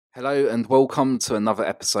Hello and welcome to another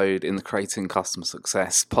episode in the Creating Customer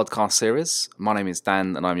Success podcast series. My name is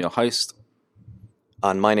Dan and I'm your host.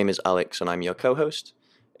 And my name is Alex and I'm your co-host.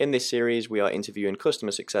 In this series, we are interviewing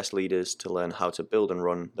customer success leaders to learn how to build and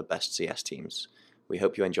run the best CS teams. We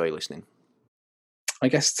hope you enjoy listening. I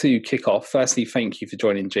guess to kick off, firstly, thank you for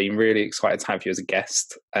joining, Gene. Really excited to have you as a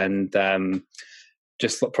guest. And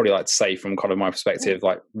just probably like to say from kind of my perspective,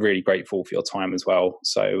 like really grateful for your time as well.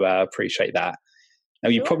 So appreciate that. Now,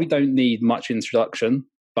 you probably don't need much introduction,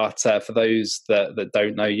 but for those that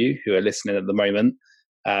don't know you, who are listening at the moment,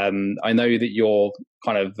 I know that you're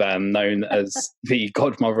kind of known as the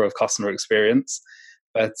godmother of customer experience.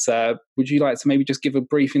 But would you like to maybe just give a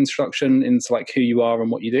brief introduction into like who you are and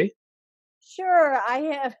what you do? Sure, I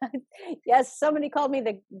have. Yes, somebody called me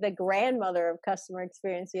the grandmother of customer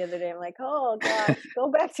experience the other day. I'm like, oh gosh,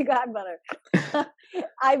 go back to godmother.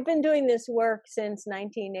 I've been doing this work since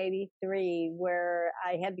 1983, where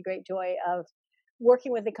I had the great joy of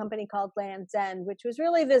working with a company called Land's End, which was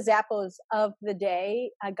really the Zappos of the day.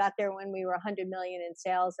 I got there when we were 100 million in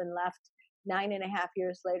sales and left 9.5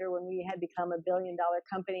 years later when we had become $1 billion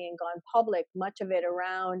company and gone public, much of it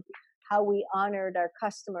around how we honored our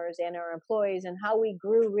customers and our employees and how we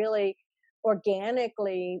grew really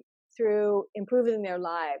organically through improving their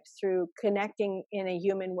lives, through connecting in a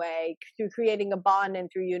human way, through creating a bond, and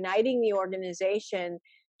through uniting the organization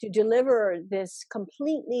to deliver this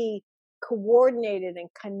completely coordinated and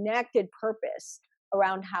connected purpose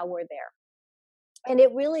around how we're there. And it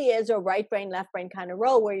really is a right brain, left brain kind of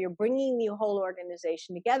role where you're bringing the whole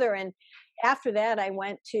organization together. And after that, I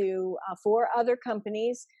went to 4 other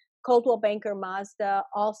companies, Coldwell Banker, Mazda,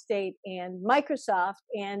 Allstate, and Microsoft,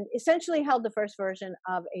 and essentially held the first version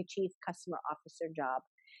of a chief customer officer job.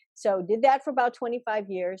 So did that for about 25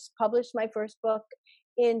 years, published my first book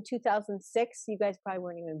in 2006. You guys probably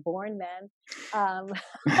weren't even born then.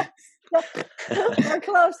 We're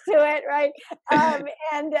close to it, right?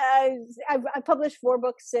 And I've published 4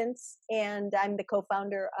 books since, and I'm the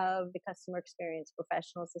co-founder of the Customer Experience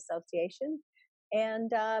Professionals Association.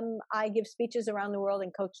 And I give speeches around the world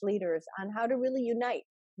and coach leaders on how to really unite,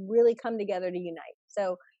 really come together to unite.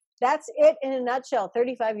 So that's it in a nutshell.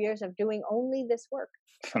 35 years of doing only this work.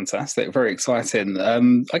 Fantastic, very exciting.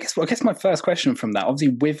 I guess my first question from that,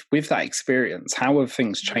 obviously, with that experience, how have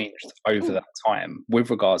things changed over that time with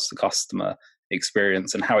regards to customer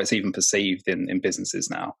experience and how it's even perceived in businesses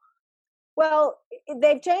now? Well,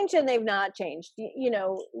 they've changed and they've not changed. You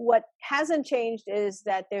know, what hasn't changed is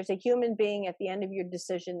that there's a human being at the end of your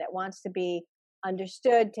decision that wants to be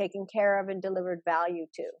understood, taken care of, and delivered value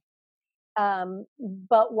to.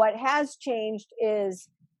 But what has changed is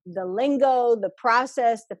the lingo, the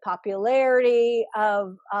process, the popularity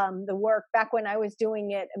of the work. Back when I was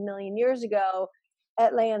doing it 1 million years ago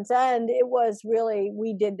at Land's End, it was really,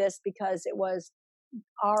 we did this because it was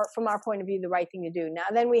from our point of view, the right thing to do. Now,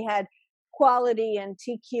 then we had quality and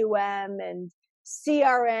TQM and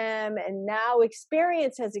CRM, and now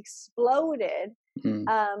experience has exploded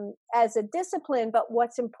as a discipline. But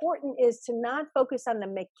what's important is to not focus on the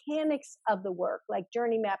mechanics of the work, like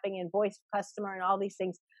journey mapping and voice of customer and all these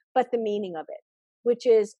things, but the meaning of it, which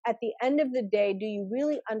is at the end of the day, do you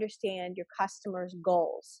really understand your customer's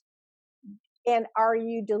goals? And are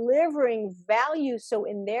you delivering value so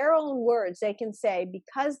in their own words, they can say,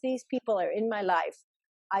 because these people are in my life,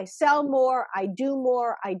 I sell more, I do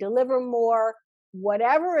more, I deliver more,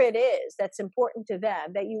 whatever it is that's important to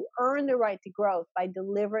them, that you earn the right to growth by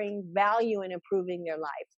delivering value and improving their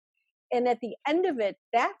life. And at the end of it,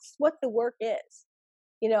 that's what the work is,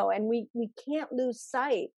 you know, and we can't lose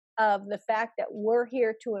sight of the fact that we're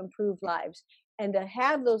here to improve lives, and to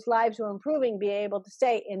have those lives we're improving be able to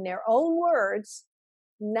say in their own words,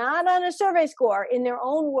 not on a survey score, in their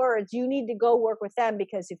own words, you need to go work with them,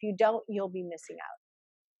 because if you don't, you'll be missing out.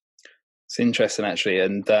 It's interesting, actually,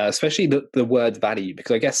 and especially the word value,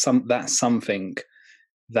 because I guess that's something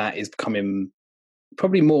that is becoming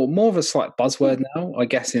probably more of a slight buzzword now, I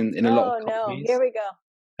guess, in a lot of companies. Oh, no, here we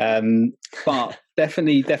go. But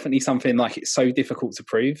definitely something like it's so difficult to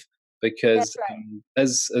prove, because right.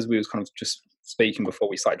 As we was kind of just speaking before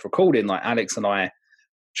we started recording, like Alex and I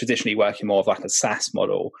traditionally working more of like a SaaS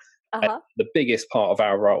model. The biggest part of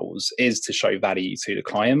our roles is to show value to the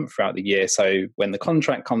client throughout the year. So when the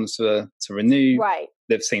contract comes to renew, right,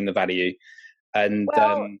 they've seen the value. And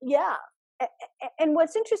yeah. And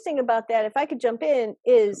what's interesting about that, if I could jump in,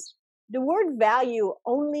 is the word value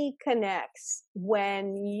only connects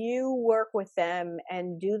when you work with them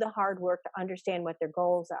and do the hard work to understand what their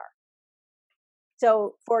goals are.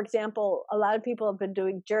 So, for example, a lot of people have been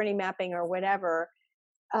doing journey mapping or whatever,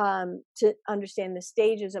 to understand the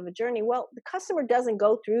stages of a journey. Well, the customer doesn't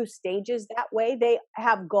go through stages that way. They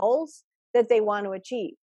have goals that they want to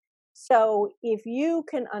achieve. So if you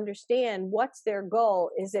can understand what's their goal,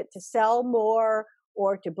 is it to sell more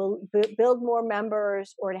or to build more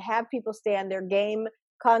members or to have people stay on their game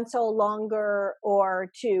console longer or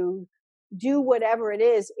to do whatever it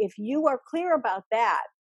is, if you are clear about that,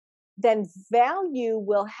 then value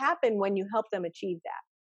will happen when you help them achieve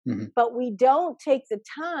that. Mm-hmm. But we don't take the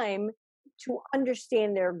time to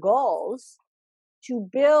understand their goals, to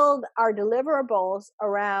build our deliverables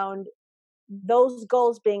around those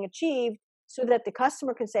goals being achieved so that the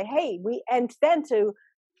customer can say, hey, and then to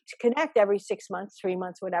connect every 6 months, 3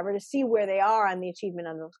 months, whatever, to see where they are on the achievement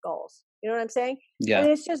on those goals. You know what I'm saying? Yeah.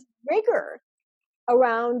 And it's just rigor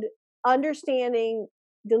around understanding,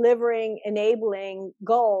 delivering, enabling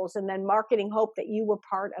goals, and then marketing hope that you were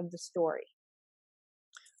part of the story.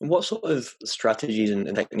 And what sort of strategies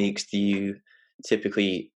and techniques do you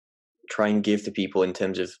typically try and give to people in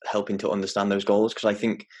terms of helping to understand those goals? Because I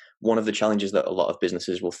think one of the challenges that a lot of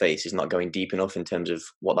businesses will face is not going deep enough in terms of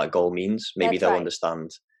what that goal means. Maybe they'll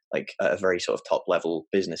understand like a very sort of top level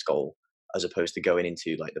business goal as opposed to going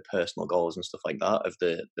into like the personal goals and stuff like that of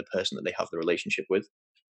the person that they have the relationship with.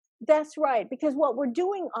 That's right. Because what we're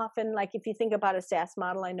doing often, like if you think about a SaaS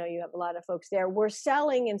model, I know you have a lot of folks there, we're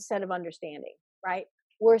selling instead of understanding, right?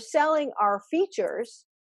 We're selling our features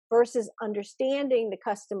versus understanding the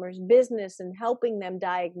customer's business and helping them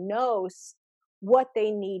diagnose what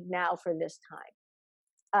they need now for this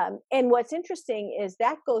time. And what's interesting is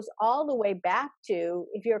that goes all the way back to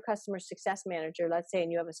if you're a customer success manager, let's say,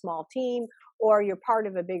 and you have a small team or you're part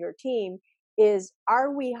of a bigger team, is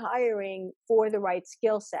are we hiring for the right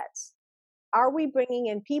skill sets? Are we bringing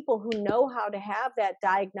in people who know how to have that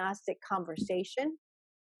diagnostic conversation?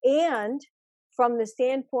 And from the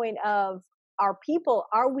standpoint of our people,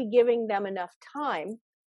 are we giving them enough time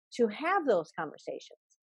to have those conversations?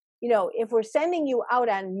 You know, if we're sending you out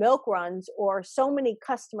on milk runs or so many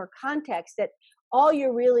customer contacts that all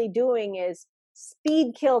you're really doing is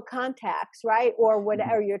speed kill contacts, right? Or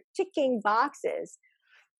whatever, you're ticking boxes.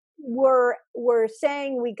 We're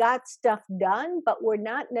saying we got stuff done, but we're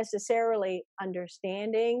not necessarily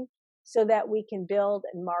understanding so that we can build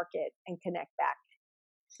and market and connect back.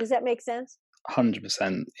 Does that make sense?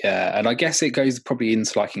 100%. Yeah. And I guess it goes probably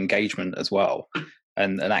into like engagement as well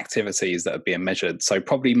and activities that are being measured. So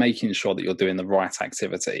probably making sure that you're doing the right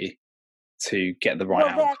activity to get the right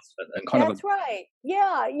outcome. That's right.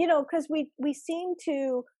 Yeah. You know, because we seem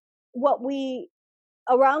to,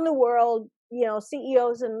 around the world, you know,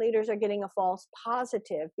 CEOs and leaders are getting a false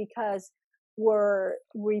positive because we're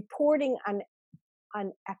reporting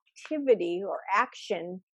on activity or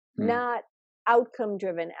action, not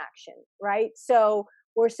outcome-driven action, right? So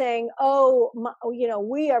we're saying, you know,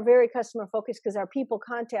 we are very customer-focused because our people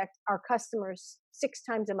contact our customers 6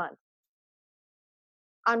 times a month.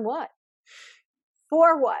 On what?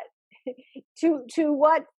 For what? to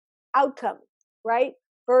what outcome, right?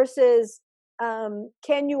 Versus,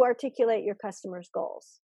 can you articulate your customers'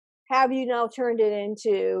 goals? Have you now turned it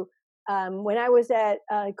into, when I was at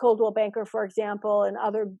Coldwell Banker, for example, and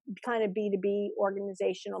other kind of B2B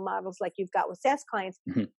organizational models like you've got with SaaS clients,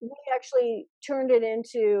 we actually turned it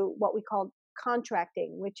into what we call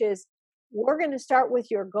contracting, which is we're going to start with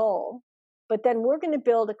your goal, but then we're going to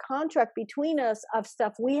build a contract between us of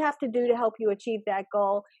stuff we have to do to help you achieve that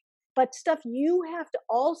goal, but stuff you have to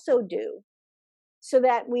also do so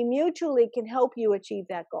that we mutually can help you achieve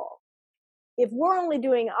that goal. If we're only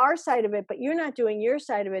doing our side of it, but you're not doing your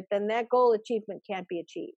side of it, then that goal achievement can't be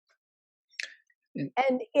achieved.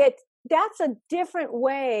 And that's a different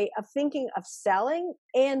way of thinking of selling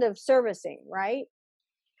and of servicing, right?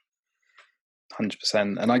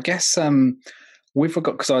 100%. And I guess we've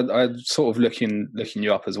forgot, because I'm sort of looking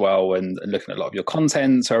you up as well and looking at a lot of your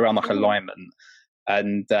content, so around like alignment.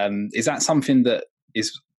 And is that something that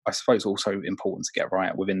is, I suppose, also important to get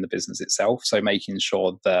right within the business itself? So making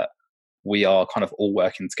sure that we are kind of all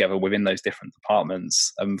working together within those different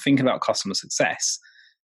departments. Thinking about customer success,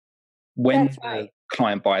 when the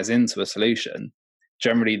client buys into a solution,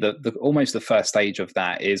 generally the almost the first stage of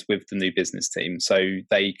that is with the new business team. So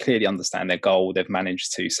they clearly understand their goal, they've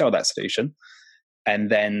managed to sell that solution,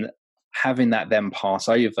 and then having that then pass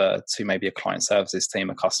over to maybe a client services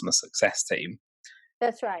team, a customer success team.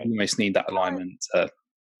 That's right. You almost need that alignment.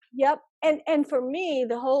 Yep. And for me,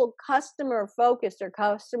 the whole customer focused or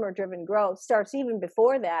customer driven growth starts even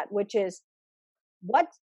before that, which is, what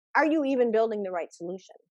are you even building the right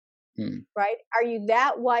solution? Right? Are you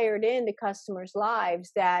that wired into customers'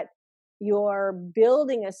 lives that you're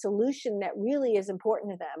building a solution that really is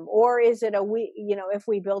important to them, or is it if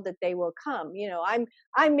we build it, they will come.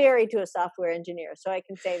 I'm married to a software engineer, so I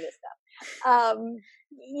can say this stuff.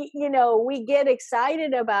 We get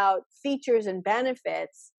excited about features and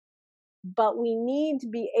benefits, but we need to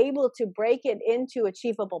be able to break it into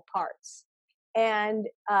achievable parts. And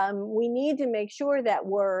we need to make sure that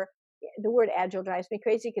the word agile drives me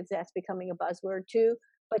crazy because that's becoming a buzzword too,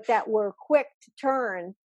 but that we're quick to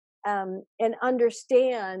turn and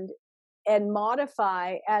understand and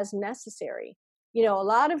modify as necessary. A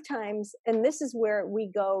lot of times, and this is where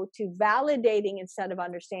we go to validating instead of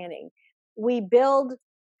understanding. We build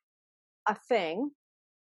a thing,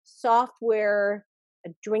 software,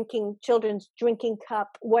 children's drinking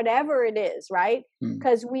cup, whatever it is, right?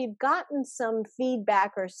 Because we've gotten some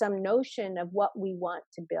feedback or some notion of what we want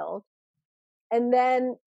to build. And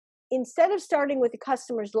then instead of starting with the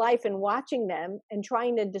customer's life and watching them and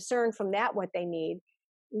trying to discern from that what they need,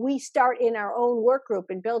 we start in our own work group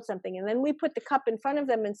and build something. And then we put the cup in front of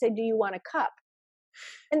them and say, do you want a cup?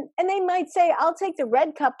 And they might say, I'll take the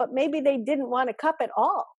red cup, but maybe they didn't want a cup at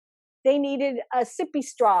all. They needed a sippy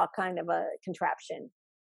straw kind of a contraption.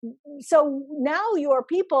 So now your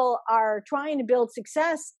people are trying to build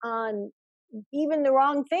success on even the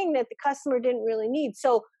wrong thing that the customer didn't really need.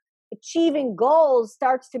 So achieving goals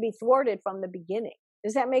starts to be thwarted from the beginning.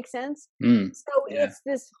 Does that make sense? It's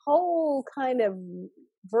this whole kind of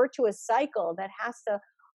virtuous cycle that has to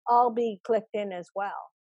all be clicked in as well.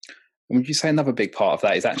 Would you say another big part of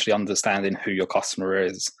that is actually understanding who your customer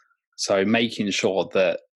is? So making sure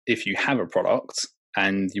that if you have a product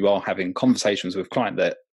and you are having conversations with client,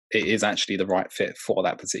 that it is actually the right fit for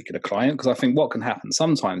that particular client. Because I think what can happen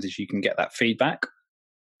sometimes is you can get that feedback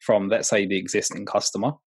from, let's say, the existing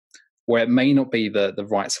customer, where it may not be the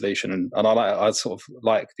right solution. And I sort of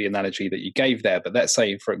like the analogy that you gave there, but let's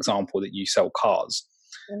say, for example, that you sell cars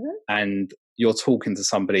and you're talking to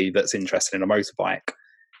somebody that's interested in a motorbike,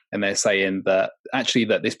 and they're saying that actually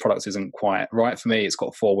that this product isn't quite right for me. It's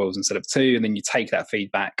got 4 wheels instead of 2. And then you take that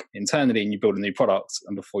feedback internally and you build a new product.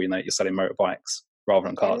 And before you know it, you're selling motorbikes rather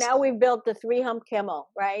than cars. And now we've built the 3-hump camel,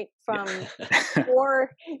 right? From 4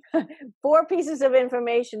 pieces of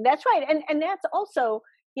information. That's right. And that's also,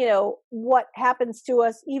 what happens to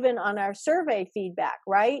us even on our survey feedback,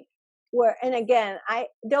 right? And again,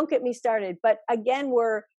 don't get me started, but again,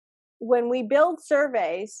 when we build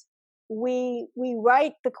surveys, we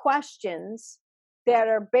write the questions that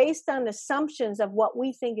are based on assumptions of what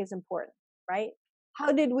we think is important, right?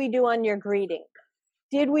 How did we do on your greeting?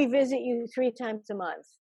 Did we visit you 3 times a month?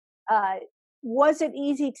 Was it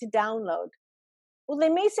easy to download? Well, they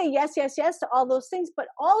may say yes, yes, yes to all those things, but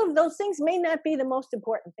all of those things may not be the most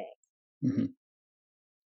important thing. Mm-hmm.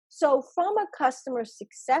 So from a customer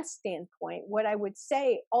success standpoint, what I would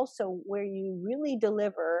say also where you really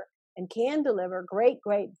deliver and can deliver great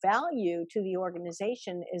value to the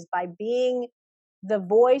organization is by being the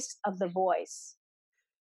voice of the voice.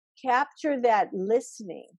 Capture that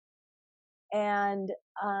listening. And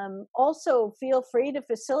also feel free to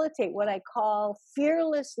facilitate what I call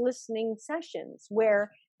fearless listening sessions,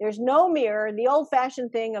 where there's no mirror, the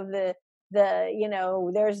old-fashioned thing of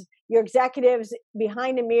there's your executives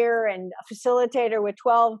behind a mirror and a facilitator with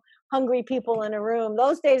 12 hungry people in a room.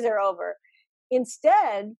 Those days are over.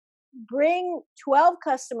 Instead, bring 12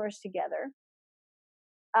 customers together,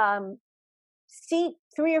 seat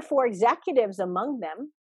 3 or 4 executives among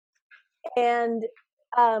them, and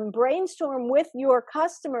brainstorm with your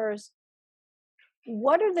customers,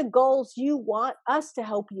 what are the goals you want us to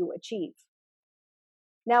help you achieve?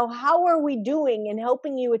 Now, how are we doing in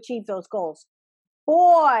helping you achieve those goals?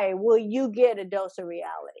 Boy, will you get a dose of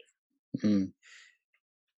reality. Mm-hmm.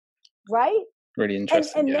 Right? Really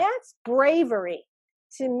interesting. And that's bravery.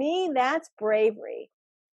 To me, that's bravery.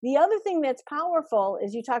 The other thing that's powerful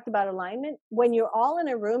is you talked about alignment. When you're all in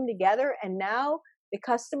a room together and now the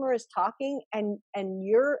customer is talking and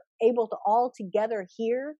you're able to all together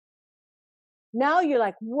hear, now you're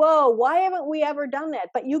like, whoa, why haven't we ever done that?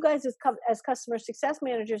 But you guys as customer success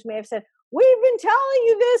managers may have said, we've been telling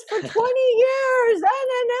you this for 20 years,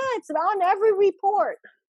 and it's on every report.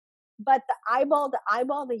 But the eyeball to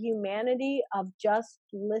eyeball, the humanity of just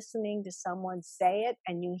listening to someone say it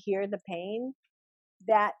and you hear the pain,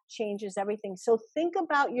 that changes everything. So think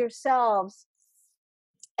about yourselves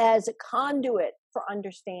as a conduit for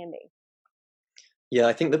understanding. Yeah,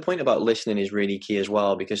 I think the point about listening is really key as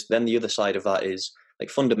well, because then the other side of that is, like,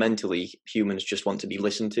 fundamentally humans just want to be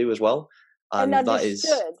listened to as well. And understood. That is,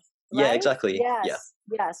 right? yeah, exactly.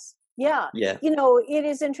 Yes. Yeah. Yeah. It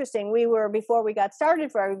is interesting. Before we got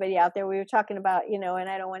started, for everybody out there, we were talking about, and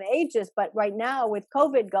I don't want to age this, but right now with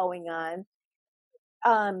COVID going on,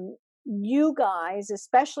 you guys,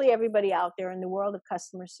 especially everybody out there in the world of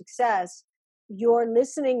customer success, your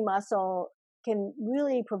listening muscle can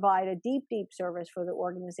really provide a deep, deep service for the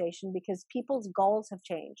organization because people's goals have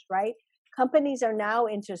changed, right? Companies are now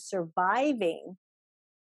into surviving,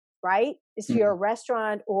 right? If you're a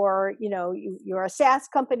restaurant or, you're a SaaS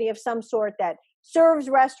company of some sort that serves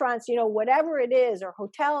restaurants, whatever it is, or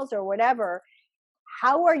hotels or whatever,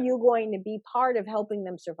 how are you going to be part of helping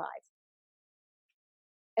them survive?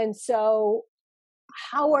 And so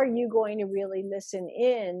how are you going to really listen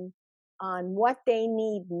in on what they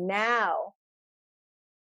need now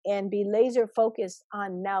and be laser focused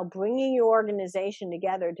on now bringing your organization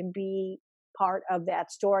together to be part of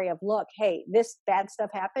that story of, look, hey, this bad stuff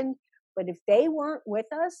happened, but if they weren't with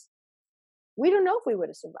us, we don't know if we would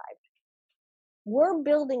have survived. We're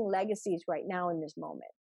building legacies right now in this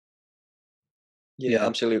moment. Yeah,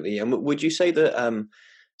 absolutely. And would you say that,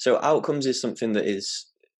 so outcomes is something that is,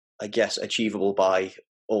 I guess, achievable by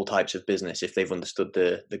all types of business if they've understood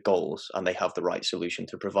the goals and they have the right solution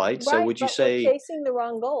to provide. Right, So would you but say we're chasing the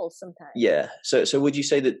wrong goals sometimes? Yeah. So would you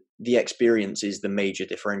say that the experience is the major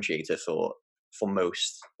differentiator for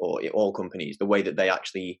most or all companies, the way that they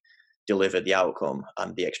actually deliver the outcome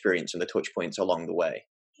and the experience and the touch points along the way?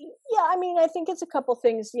 Yeah, I think it's a couple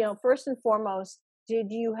things. First and foremost, did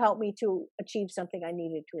you help me to achieve something I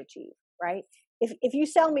needed to achieve, right? If you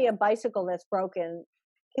sell me a bicycle that's broken,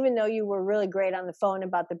 even though you were really great on the phone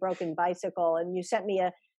about the broken bicycle and you sent me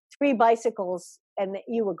 3 bicycles and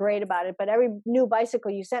you were great about it, but every new bicycle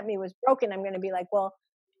you sent me was broken, I'm going to be like, well,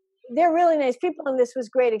 they're really nice people and this was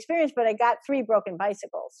great experience, but I got 3 broken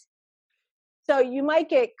bicycles. So you might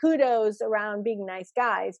get kudos around being nice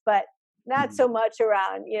guys, but not so much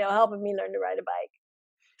around, helping me learn to ride a bike.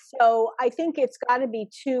 So I think it's got to be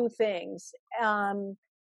 2 things,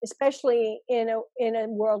 especially in a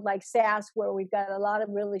world like SaaS where we've got a lot of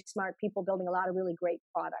really smart people building a lot of really great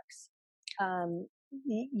products.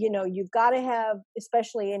 You've got to have,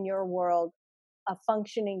 especially in your world, a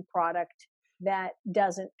functioning product that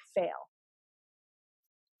doesn't fail.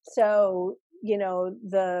 So,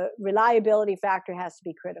 the reliability factor has to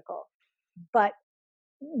be critical, but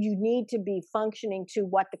you need to be functioning to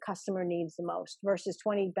what the customer needs the most versus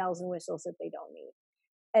 20 bells and whistles that they don't need.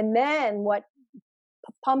 And then what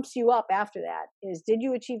pumps you up after that is, did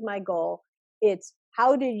you achieve my goal? It's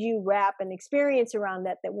how did you wrap an experience around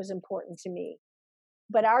that was important to me?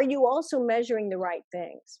 But are you also measuring the right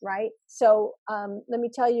things, right? So let me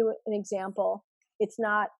tell you an example. It's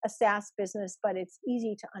not a SaaS business, but it's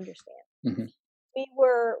easy to understand. Mm-hmm. We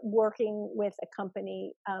were working with a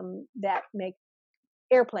company that make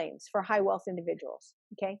airplanes for high wealth individuals.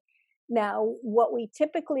 Okay. Now, what we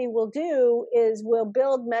typically will do is we'll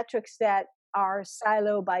build metrics that are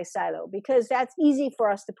silo by silo because that's easy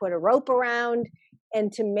for us to put a rope around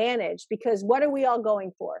and to manage, because what are we all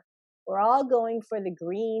going for? We're all going for the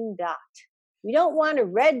green dot. We don't want a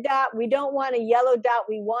red dot. We don't want a yellow dot.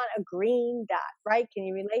 We want a green dot, right? Can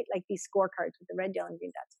you relate? Like these scorecards with the red, yellow, and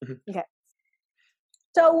green dots. Mm-hmm. Okay.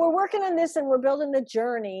 So we're working on this and we're building the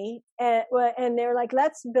journey, and they're like,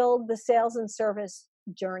 let's build the sales and service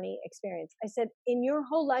journey experience. I said, in your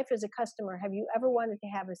whole life as a customer, have you ever wanted to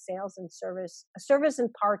have a service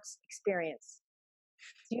and parts experience?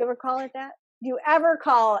 Do you ever call it that? Do you ever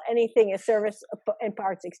call anything a service and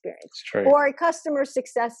parts experience? Or a customer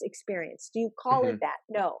success experience? Do you call it that?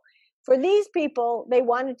 No. For these people, they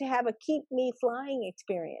wanted to have a keep me flying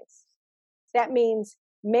experience. That means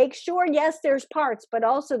make sure, yes, there's parts, but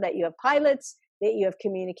also that you have pilots, that you have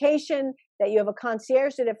communication, that you have a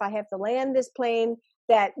concierge, that if I have to land this plane,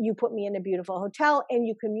 that you put me in a beautiful hotel and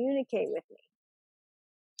you communicate with me.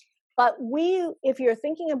 But if you're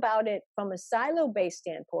thinking about it from a silo-based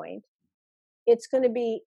standpoint, it's going to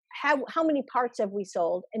be how many parts have we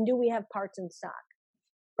sold and do we have parts in stock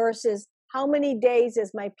versus how many days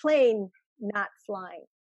is my plane not flying.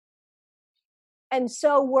 And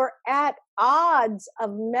so we're at odds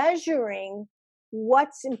of measuring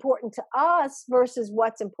what's important to us versus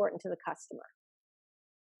what's important to the customer.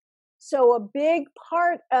 So a big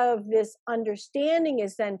part of this understanding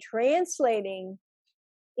is then translating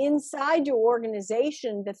inside your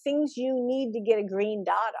organization the things you need to get a green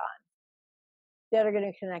dot on that are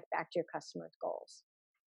going to connect back to your customer's goals.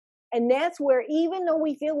 And that's where, even though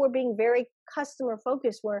we feel we're being very customer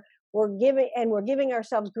focused, we're giving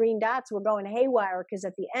ourselves green dots, we're going haywire because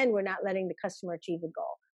at the end we're not letting the customer achieve the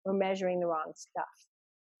goal. We're measuring the wrong stuff.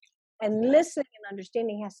 And listening and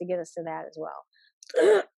understanding has to get us to that as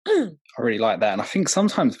well. I really like that. And I think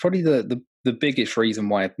sometimes probably the biggest reason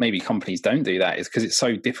why maybe companies don't do that is because it's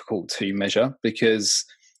so difficult to measure, because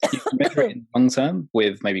you can measure it in long term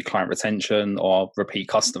with maybe client retention or repeat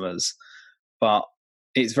customers, but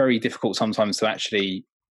it's very difficult sometimes to actually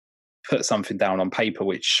put something down on paper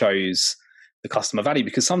which shows the customer value,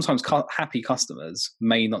 because sometimes happy customers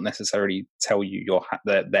may not necessarily tell you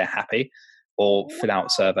they're happy or fill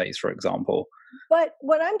out surveys, for example. But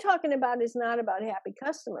what I'm talking about is not about happy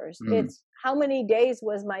customers. It's how many days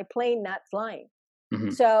was my plane not flying?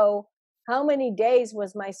 Mm-hmm. So how many days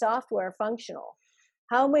was my software functional?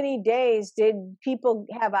 How many days did people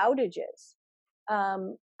have outages?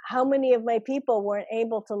 How many of my people weren't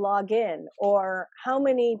able to log in? Or how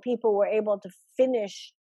many people were able to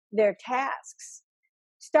finish their tasks?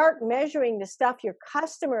 Start measuring the stuff your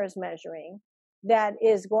customer is measuring that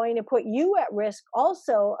is going to put you at risk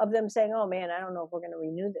also of them saying, oh man, I don't know if we're going to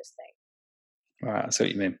renew this thing. Right, I see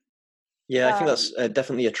what you mean. Yeah, I think that's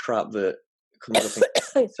definitely a trap that comes up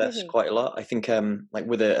in success quite a lot. I think like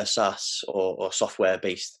with a SaaS or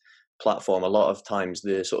software-based platform, a lot of times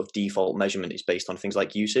the sort of default measurement is based on things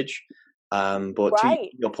like usage. But to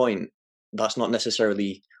your point, that's not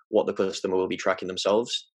necessarily what the customer will be tracking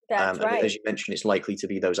themselves. That's right. As you mentioned, it's likely to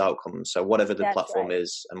be those outcomes. So whatever the platform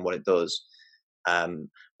is and what it does.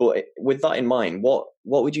 But with that in mind, what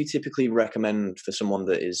would you typically recommend for someone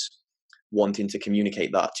that is wanting to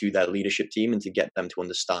communicate that to their leadership team and to get them to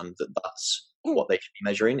understand that that's what they should be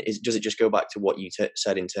measuring? Does it just go back to what you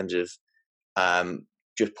said in terms of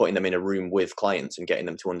just putting them in a room with clients and getting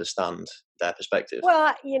them to understand their perspective?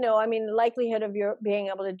 Well, I mean, the likelihood of your being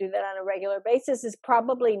able to do that on a regular basis is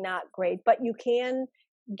probably not great, but you can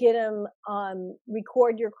get them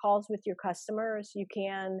record your calls with your customers. You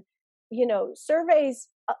can, surveys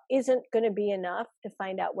isn't going to be enough to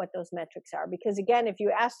find out what those metrics are, because again, if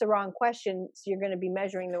you ask the wrong questions, you're going to be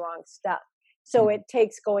measuring the wrong stuff. So it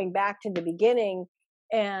takes going back to the beginning.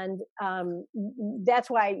 And that's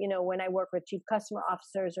why, when I work with chief customer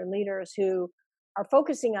officers or leaders who are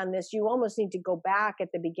focusing on this, you almost need to go back at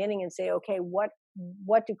the beginning and say, okay, what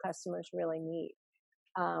do customers really need?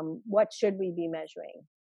 What should we be measuring?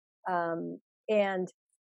 The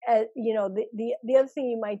other thing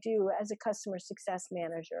you might do as a customer success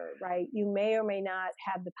manager, right? You may or may not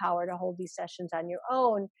have the power to hold these sessions on your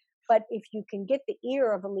own, but if you can get the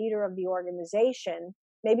ear of a leader of the organization,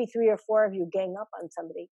 maybe 3 or 4 of you gang up on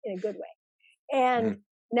somebody in a good way. And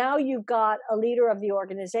now you've got a leader of the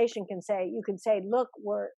organization you can say, look,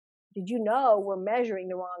 did you know we're measuring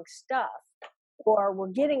the wrong stuff, or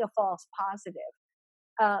we're getting a false positive.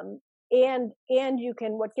 And you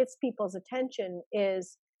can, what gets people's attention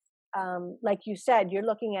is, like you said, you're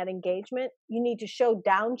looking at engagement. You need to show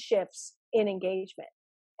downshifts in engagement.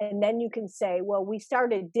 And then you can say, well, we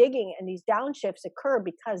started digging and these downshifts occur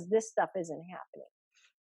because this stuff isn't happening.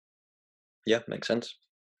 Yeah, makes sense.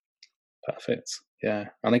 Perfect. Yeah.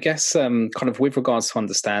 And I guess kind of with regards to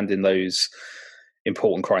understanding those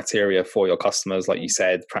important criteria for your customers, like you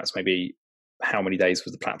said, perhaps maybe how many days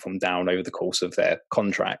was the platform down over the course of their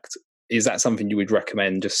contract? Is that something you would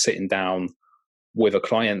recommend, just sitting down with a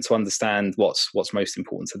client to understand what's most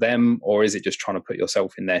important to them? Or is it just trying to put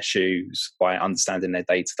yourself in their shoes by understanding their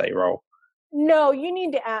day-to-day role? No, you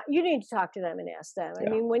need to talk to them and ask them. Yeah.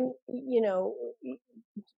 I mean,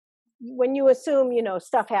 when you assume,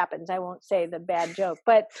 stuff happens, I won't say the bad joke,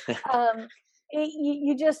 but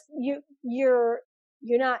you're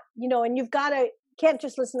not, and you've got to, can't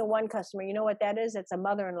just listen to one customer. You know what that is? It's a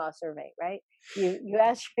mother-in-law survey, right? You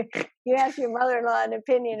ask your mother-in-law an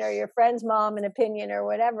opinion, or your friend's mom an opinion, or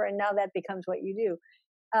whatever, and now that becomes what you do.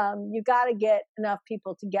 You got to get enough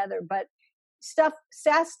people together. But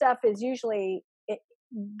SaaS stuff is usually,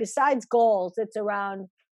 besides goals, it's around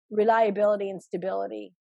reliability and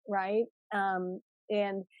stability, right?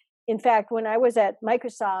 And in fact, when I was at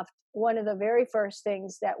Microsoft, one of the very first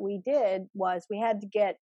things that we did was we had to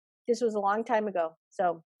get, this was a long time ago,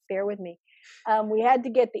 so bear with me. We had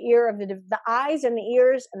to get the ear of the eyes and the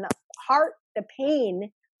ears and the heart, the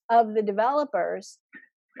pain of the developers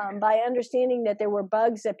by understanding that there were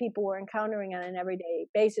bugs that people were encountering on an everyday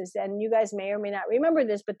basis. And you guys may or may not remember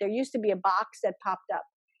this, but there used to be a box that popped up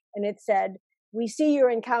and it said, "We see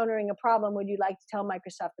you're encountering a problem. Would you like to tell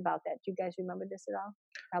Microsoft about that?" Do you guys remember this at all?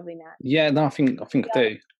 Probably not. Yeah, no, I think I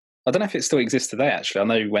do. I don't know if it still exists today, actually. I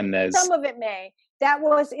know when there's... Some of it may. That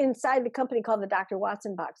was inside the company called the Dr.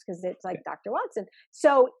 Watson box, because it's like Dr. Watson.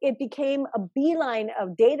 So it became a beeline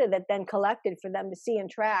of data that then collected for them to see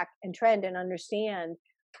and track and trend and understand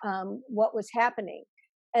what was happening.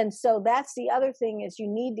 And so that's the other thing, is you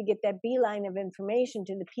need to get that beeline of information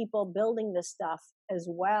to the people building the stuff as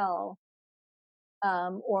well.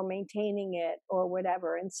 or maintaining it or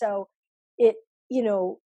whatever. And so it, you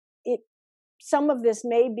know, it, some of this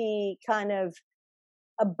may be kind of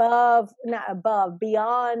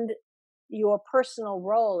beyond your personal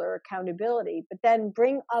role or accountability, but then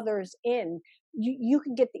bring others in. You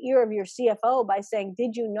can get the ear of your CFO by saying,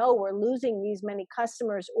 did you know we're losing these many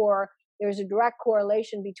customers, or there's a direct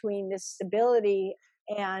correlation between this stability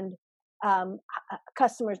and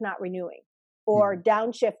customers not renewing, or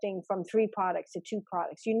downshifting from 3 products to 2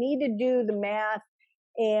 products. You need to do the math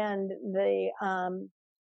and the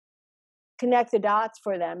connect the dots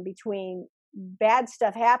for them between bad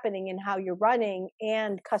stuff happening and how you're running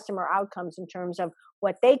and customer outcomes in terms of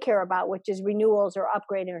what they care about, which is renewals or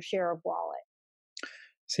upgrading or share of wallet.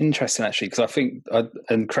 It's interesting actually, because I think,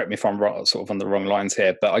 and correct me if I'm wrong, sort of on the wrong lines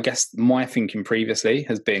here, but I guess my thinking previously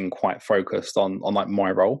has been quite focused on like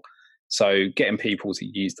my role. So getting people to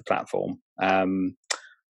use the platform,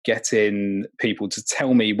 getting people to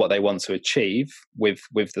tell me what they want to achieve with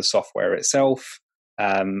the software itself,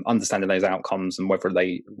 understanding those outcomes and whether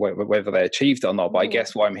they achieved it or not. But I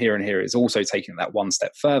guess what I'm hearing here is also taking that one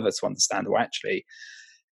step further to understand, well, actually,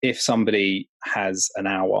 if somebody has an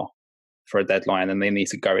hour for a deadline and they need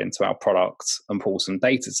to go into our product and pull some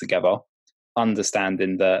data together,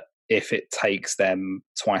 understanding that if it takes them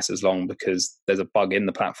twice as long because there's a bug in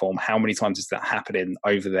the platform, how many times is that happening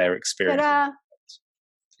over their experience?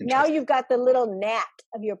 Now you've got the little gnat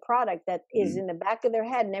of your product that is in the back of their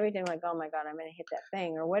head and everything, like, oh my God, I'm going to hit that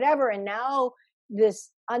thing or whatever. And now this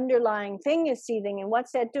underlying thing is seething. And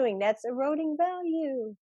what's that doing? That's eroding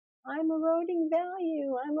value. I'm eroding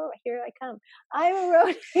value. Here I come. I'm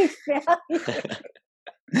eroding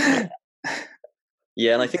value.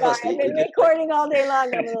 Yeah, and I think I've been recording all day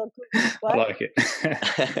long. I'm a little what? I like it.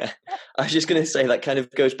 I was just going to say that kind of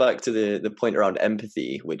goes back to the point around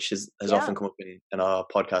empathy, which has often come up in our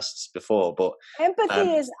podcasts before. But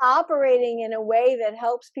empathy is operating in a way that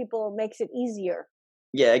helps people, makes it easier.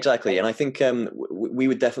 Yeah, exactly. And I think we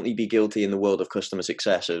would definitely be guilty in the world of customer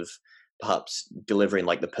success of perhaps delivering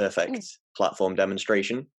like the perfect platform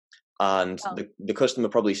demonstration. And the customer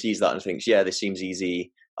probably sees that and thinks, yeah, this seems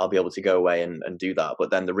easy. I'll be able to go away and do that. But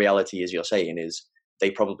then the reality, as you're saying, is they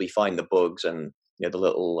probably find the bugs and the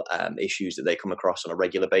little issues that they come across on a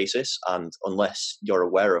regular basis. And unless you're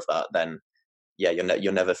aware of that, then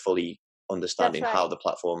you're never fully understanding how the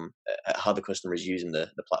platform, how the customer is using the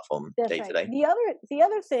platform day to day. The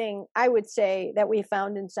other thing I would say that we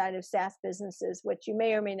found inside of SaaS businesses, which you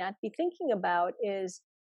may or may not be thinking about, is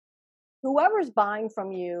whoever's buying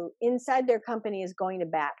from you inside their company is going to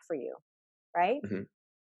bat for you, right? Mm-hmm.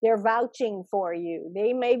 They're vouching for you.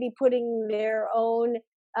 They may be putting their own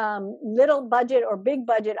little budget or big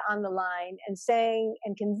budget on the line and saying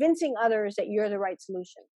and convincing others that you're the right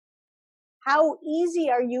solution. How easy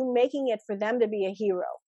are you making it for them to be a hero?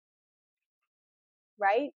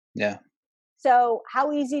 Right? Yeah. So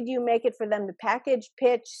how easy do you make it for them to package,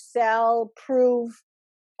 pitch, sell, prove?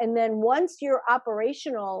 And then once you're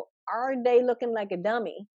operational, are they looking like a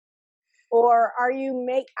dummy? Or are you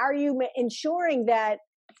ensuring that,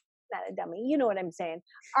 not a dummy, you know what I'm saying?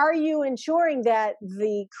 Are you ensuring that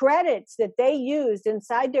the credits that they used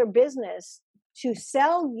inside their business to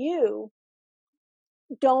sell you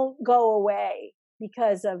don't go away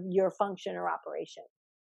because of your function or operation?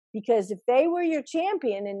 Because if they were your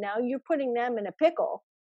champion and now you're putting them in a pickle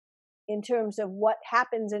in terms of what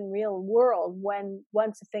happens in real world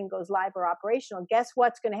once a thing goes live or operational, guess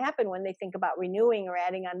what's going to happen when they think about renewing or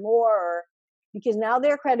adding on more? Because now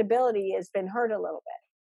their credibility has been hurt a little bit.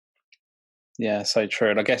 Yeah, so true.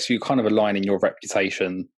 And I guess you kind of aligning your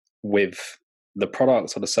reputation with the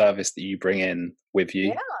product or the service that you bring in with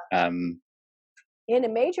you. Yeah. In a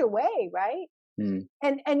major way, right? Mm.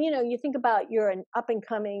 And you think about, you're an up and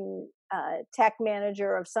coming tech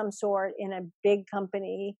manager of some sort in a big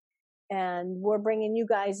company, and we're bringing you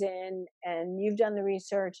guys in, and you've done the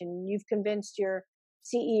research and you've convinced your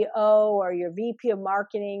CEO or your VP of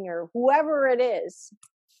marketing or whoever it is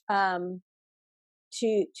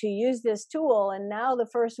to use this tool. And now the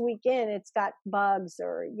first week in, it's got bugs,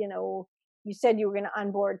 or you said you were going to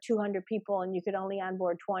onboard 200 people and you could only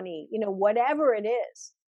onboard 20, whatever it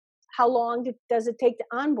is. How long does it take to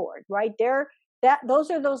onboard, right? Those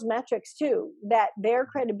are those metrics too, that their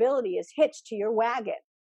credibility is hitched to your wagon.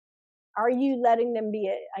 Are you letting them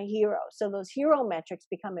be a hero? So those hero metrics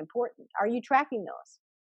become important. Are you tracking those?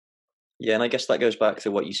 Yeah, and I guess that goes back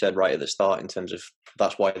to what you said right at the start in terms of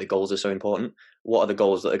that's why the goals are so important. What are the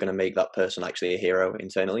goals that are going to make that person actually a hero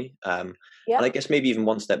internally? And I guess maybe even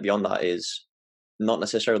one step beyond that is not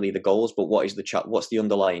necessarily the goals, but what's the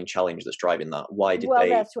underlying challenge that's driving that? Why did Well, they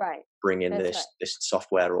that's right. bring in That's this right. this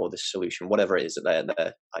software or this solution, whatever it is that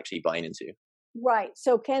they're actually buying into? Right.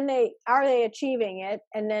 So are they achieving it?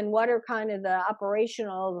 And then what are kind of the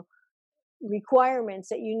operational requirements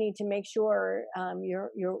that you need to make sure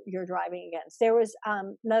you're driving against? There was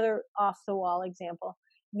another off the wall example.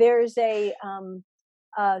 There's a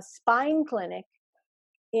spine clinic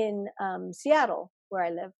in Seattle where I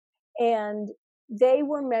live, and they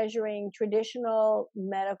were measuring traditional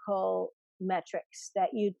medical metrics that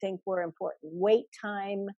you'd think were important: wait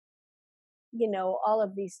time, all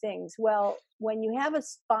of these things. Well, when you have a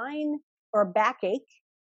spine or backache,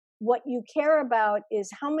 what you care about is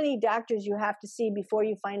how many doctors you have to see before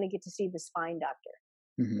you finally get to see the spine doctor.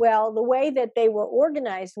 Mm-hmm. Well, the way that they were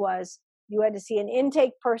organized was you had to see an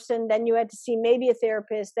intake person, then you had to see maybe a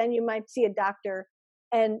therapist, then you might see a doctor.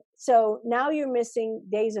 And so now you're missing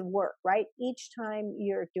days of work, right? Each time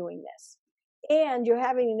you're doing this. And you're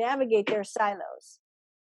having to navigate their silos.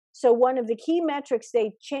 So one of the key metrics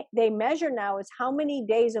they measure now is how many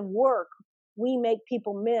days of work we make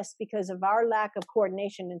people miss because of our lack of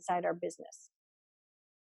coordination inside our business.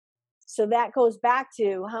 So that goes back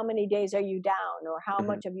to how many days are you down, or how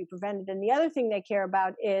much have you prevented? And the other thing they care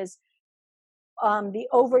about is the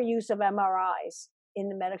overuse of MRIs in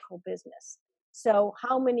the medical business. So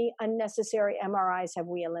how many unnecessary MRIs have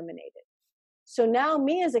we eliminated? So now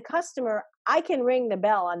me as a customer, I can ring the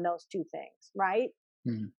bell on those two things, right?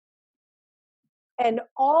 Mm-hmm. And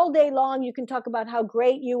all day long, you can talk about how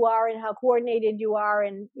great you are and how coordinated you are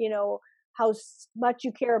and, how much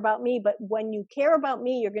you care about me. But when you care about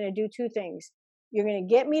me, you're going to do two things. You're going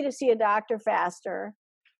to get me to see a doctor faster.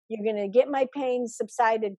 You're going to get my pain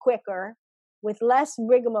subsided quicker with less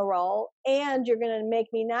rigmarole. And you're going to make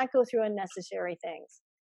me not go through unnecessary things.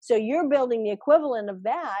 So you're building the equivalent of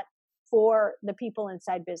that for the people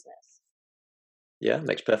inside business. Yeah,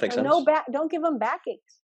 makes perfect sense. Don't give them backaches.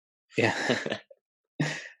 Yeah.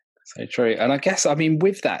 So true. And I guess,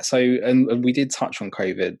 with that, and we did touch on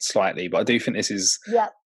COVID slightly, but I do think this is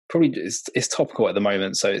probably it's topical at the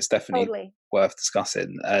moment, so it's definitely worth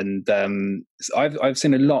discussing. And I've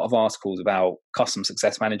seen a lot of articles about customer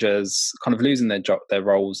success managers kind of losing their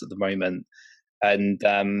roles at the moment, and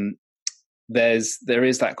there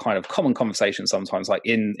is that kind of common conversation sometimes, like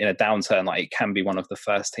in a downturn, like it can be one of the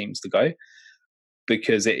first teams to go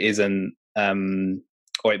because it isn't,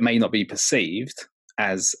 or it may not be perceived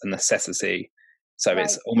as a necessity. So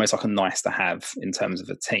It's almost like a nice to have in terms of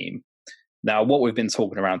a team. Now, what we've been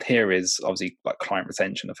talking around here is obviously like client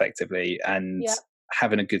retention effectively, and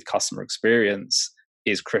having a good customer experience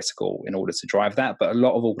is critical in order to drive that. But a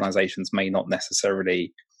lot of organizations may not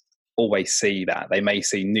necessarily always see that. They may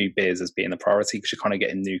see new biz as being a priority because you're kind of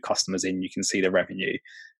getting new customers in, you can see the revenue,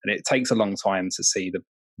 and it takes a long time to see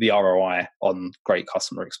the ROI on great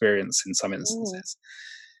customer experience in some instances.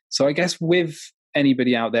 So I guess with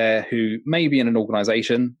anybody out there who may be in an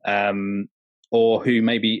organization or who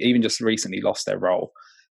maybe even just recently lost their role,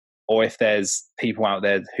 or if there's people out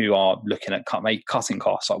there who are looking at cutting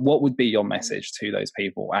costs, like what would be your message to those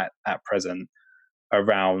people at present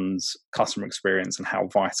around customer experience and how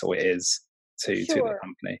vital it is to the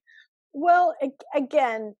company? Well,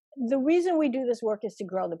 again, the reason we do this work is to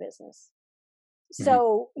grow the business.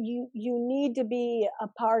 So you need to be a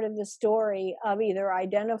part of the story of either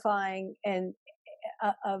identifying and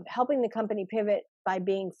of helping the company pivot by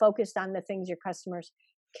being focused on the things your customers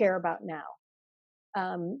care about now.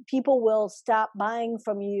 People will stop buying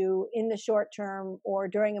from you in the short term or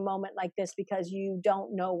during a moment like this because you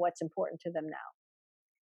don't know what's important to them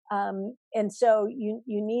now. And so you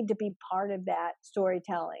need to be part of that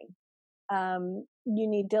storytelling. You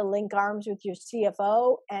need to link arms with your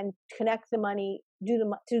CFO and connect the money, do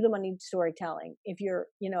the money storytelling. If you're,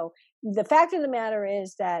 the fact of the matter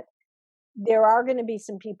is that there are going to be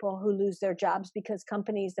some people who lose their jobs because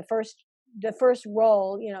companies, the first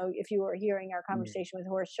role, if you were hearing our conversation with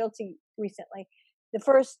Horst Schulze recently, the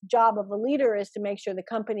first job of a leader is to make sure the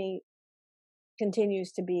company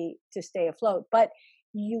continues to stay afloat. But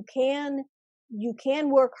you can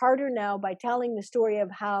work harder now by telling the story of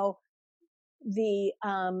how the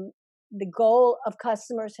goal of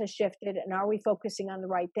customers has shifted, and are we focusing on the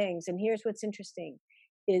right things? And here's what's interesting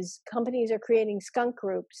is companies are creating skunk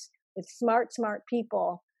groups with smart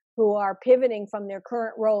people who are pivoting from their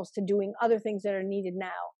current roles to doing other things that are needed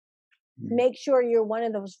now. Make sure you're one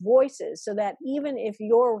of those voices so that even if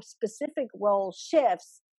your specific role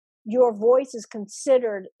shifts, your voice is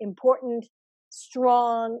considered important,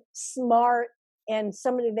 strong, smart, and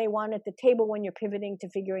somebody they want at the table when you're pivoting to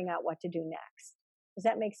figuring out what to do next. Does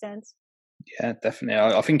that make sense? Yeah, definitely.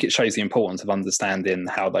 I think it shows the importance of understanding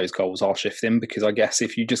how those goals are shifting, because I guess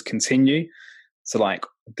if you just continue to like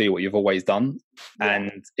do what you've always done,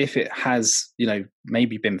 and if it has,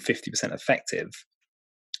 maybe been 50% effective,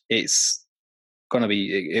 it's going to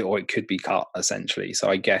be, or it could be cut essentially. So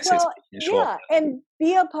I guess it's Well, making sure. and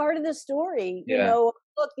be a part of the story. Yeah.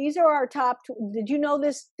 Look, these are our top. Did you know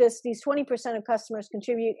this? These 20% of customers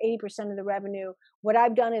contribute 80% of the revenue. What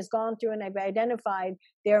I've done is gone through and I've identified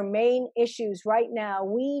their main issues right now.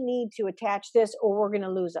 We need to attach this, or we're going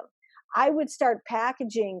to lose them. I would start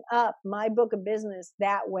packaging up my book of business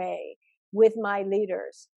that way with my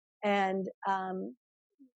leaders and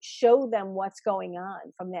show them what's going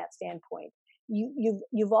on from that standpoint.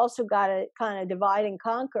 You've also got to kind of divide and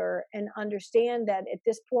conquer and understand that at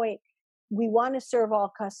this point we want to serve all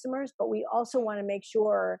customers, but we also want to make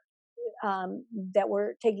sure that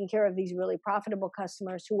we're taking care of these really profitable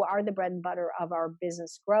customers who are the bread and butter of our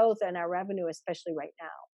business growth and our revenue, especially right now.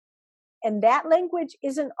 And that language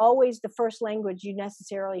isn't always the first language you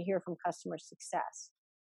necessarily hear from customer success.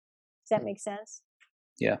 Does that make sense?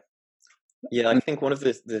 Yeah. Yeah, I think one of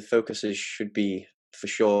the focuses should be for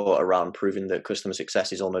sure around proving that customer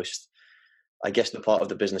success is almost, I guess, the part of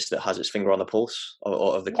the business that has its finger on the pulse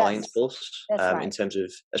or of the client's pulse. Right. In terms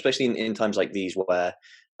of, especially in times like these where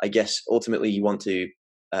I guess ultimately you want to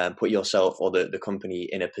put yourself or the company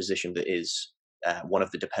in a position that is one of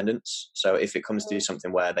the dependents. So if it comes to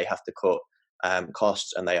something where they have to cut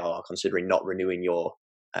costs and they are considering not renewing your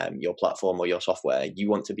platform or your software, you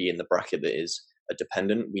want to be in the bracket that is a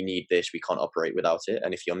dependent. We need this. We can't operate without it.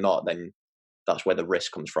 And if you're not, then that's where the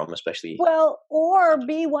risk comes from, especially. Well, or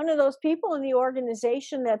be one of those people in the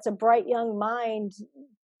organization that's a bright young mind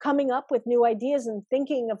coming up with new ideas and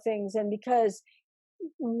thinking of things. And because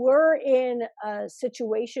we're in a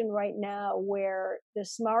situation right now where the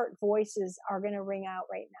smart voices are going to ring out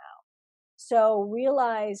right now. So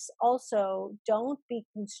realize also, don't be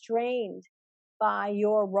constrained by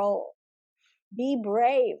your role. Be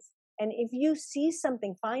brave. And if you see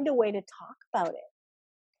something, find a way to talk about it.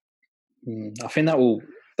 I think that will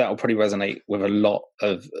probably resonate with a lot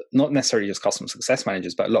of, not necessarily just customer success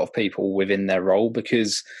managers, but a lot of people within their role,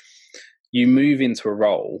 because you move into a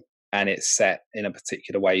role and it's set in a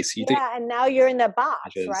particular way. So and now you're in the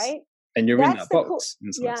box, right? And you're in that box.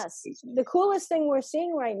 Yes. The coolest thing we're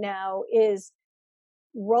seeing right now is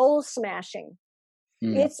role smashing.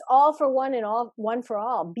 It's all for one and all one for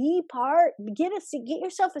all. Be part. Get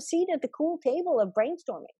yourself a seat at the cool table of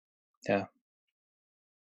brainstorming. Yeah.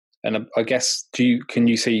 And I guess, can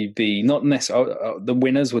you see not necessarily the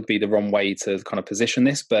winners would be the wrong way to kind of position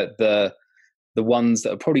this, but the ones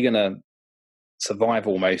that are probably going to survive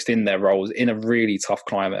almost in their roles in a really tough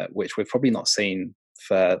climate, which we've probably not seen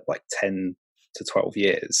for like 10 to 12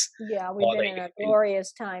 years. Yeah, we've been in a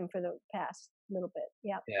glorious time for the past little bit.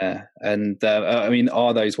 Yeah. Yeah. And I mean,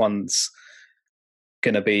 are those ones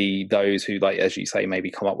going to be those who, like, as you say, maybe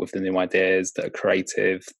come up with the new ideas, that are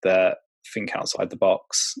creative, that think outside the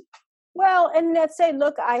box? Well, and let's say,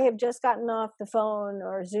 look, I have just gotten off the phone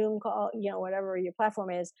or Zoom call, whatever your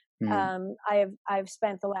platform is. I've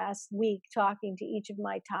spent the last week talking to each of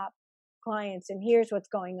my top clients, and here's what's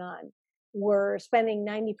going on. We're spending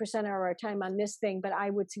 90% of our time on this thing, but I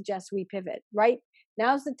would suggest we pivot. Right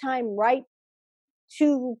now's the time. Write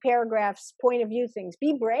 2 paragraphs, point of view things.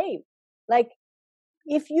 Be brave. Like,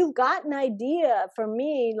 if you've got an idea for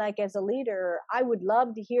me, like as a leader, I would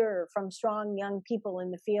love to hear from strong young people in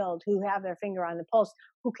the field who have their finger on the pulse,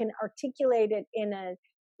 who can articulate it in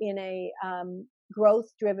a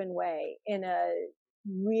growth-driven way, in a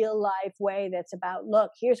real life way that's about, look,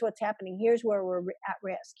 here's what's happening, here's where we're at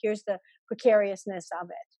risk, here's the precariousness of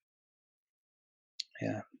it.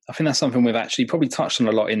 Yeah, I think that's something we've actually probably touched on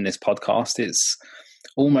a lot in this podcast. It's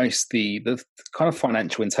almost the kind of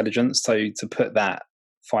financial intelligence. So to put that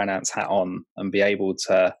finance hat on and be able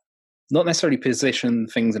to not necessarily position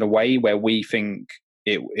things in a way where we think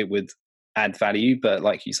it would add value, but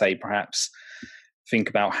like you say, perhaps think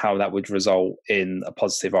about how that would result in a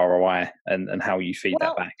positive ROI and how you feed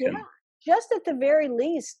that back. Yeah. Just at the very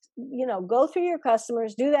least, go through your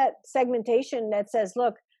customers, do that segmentation that says,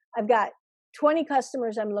 look, I've got 20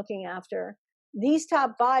 customers I'm looking after. These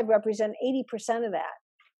top 5 represent 80% of that.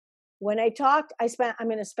 When I talked, I'm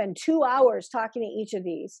going to spend 2 hours talking to each of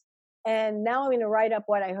these. And now I'm going to write up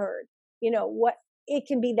what I heard. What it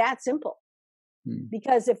can be that simple.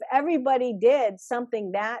 Because if everybody did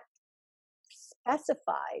something that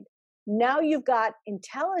specified, now you've got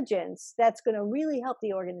intelligence that's going to really help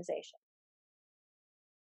the organization.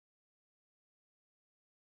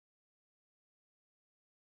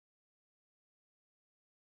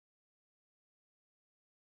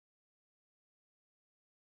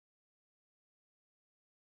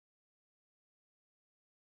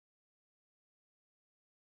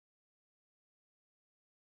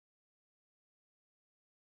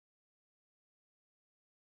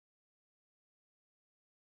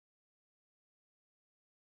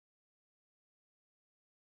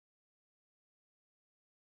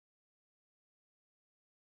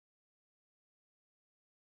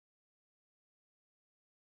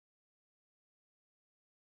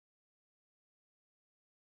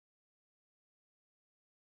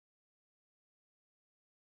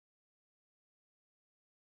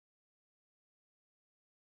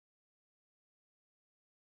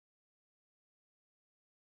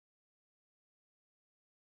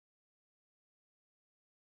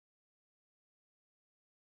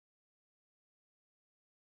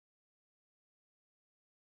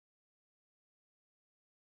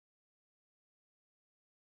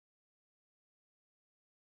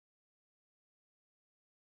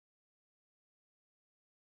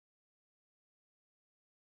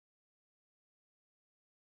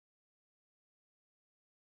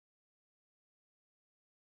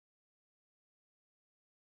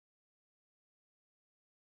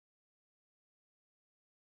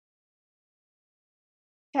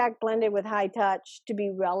 tech blended with high touch to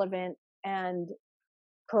be relevant and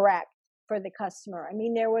correct for the customer. I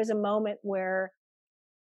mean, there was a moment where,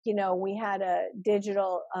 you know, we had a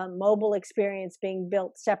digital mobile experience being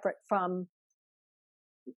built separate from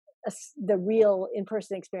the real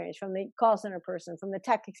in-person experience, from the call center person, from the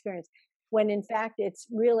tech experience, when in fact it's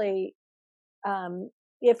really,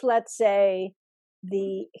 if let's say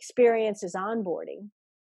the experience is onboarding,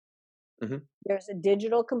 there's a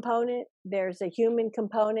digital component, there's a human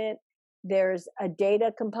component, there's a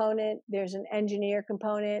data component, there's an engineer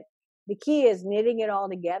component. The key is knitting it all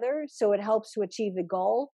together so it helps to achieve the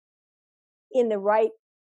goal in the right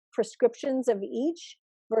prescriptions of each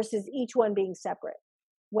versus each one being separate.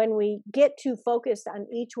 When we get too focused on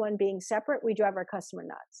each one being separate, we drive our customer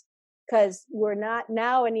nuts, because we're not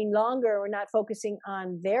now any longer, we're not focusing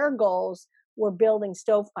on their goals, we're building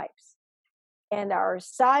stovepipes. And our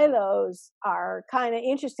silos are kind of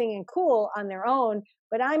interesting and cool on their own,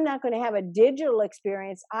 but I'm not going to have a digital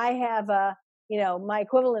experience. I have a, you know, my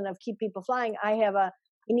equivalent of Keep People Flying. I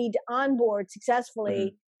need to onboard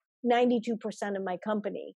successfully 92% of my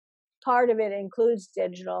company. Part of it includes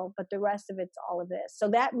digital, but the rest of it's all of this. So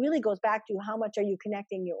that really goes back to how much are you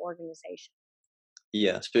connecting your organization?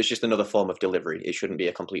 Yeah, so it's just another form of delivery. It shouldn't be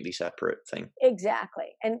a completely separate thing.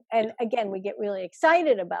 Exactly. And again, we get really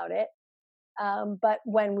excited about it. But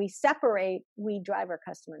when we separate, we drive our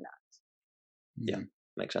customer nuts. Yeah,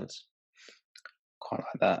 makes sense. Quite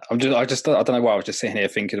like that. I don't know why I was just sitting here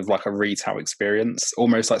thinking of like a retail experience,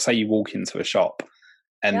 almost like, say you walk into a shop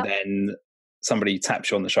and then somebody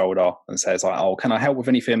taps you on the shoulder and says like, "Oh, can I help with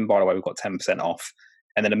anything? By the way, we've got 10% off."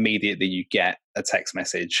 And then immediately you get a text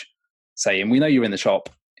message saying, "We know you're in the shop.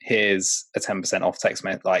 Here's a 10% off text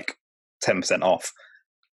like 10% off."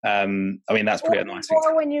 I mean, that's pretty nice.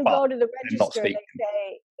 Or when you go to the register, they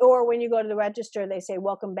say, or when you go to the register, they say,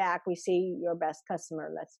 "Welcome back. We see your best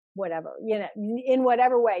customer." That's whatever, you know, in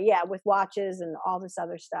whatever way. Yeah. With watches and all this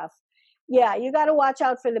other stuff. Yeah. You got to watch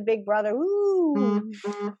out for the big brother. Ooh,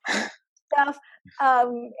 stuff.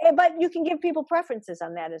 But you can give people preferences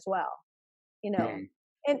on that as well, you know,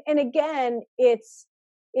 and again, it's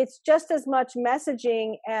just as much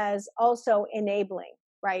messaging as also enabling.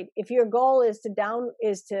 Right. If your goal is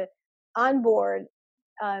to onboard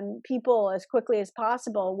people as quickly as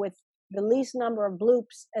possible with the least number of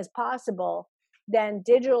bloops as possible, then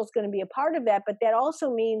digital is going to be a part of that. But that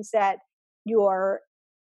also means that your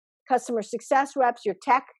customer success reps, your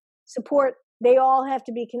tech support, they all have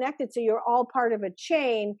to be connected. So you're all part of a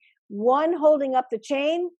chain. One holding up the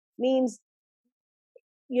chain means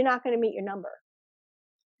you're not going to meet your number.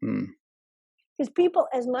 Because people,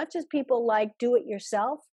 as much as people like do it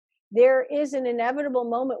yourself, there is an inevitable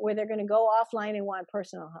moment where they're going to go offline and want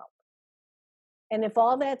personal help. And if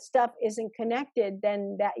all that stuff isn't connected,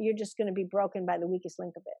 then that you're just going to be broken by the weakest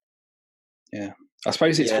link of it. Yeah, I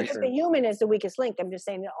suppose it's the human is the weakest link. I'm just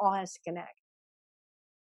saying it all has to connect.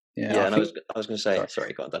 Yeah, and I was going to say,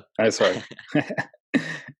 sorry, go on then. Oh, sorry.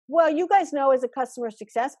 Well, you guys know as a customer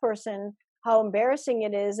success person how embarrassing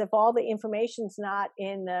it is if all the information's not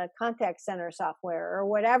in the contact center software or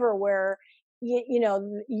whatever, where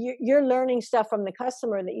you're learning stuff from the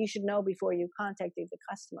customer that you should know before you contacted the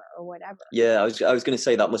customer or whatever. Yeah, I was going to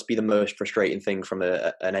say that must be the most frustrating thing from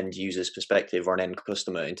an end user's perspective or an end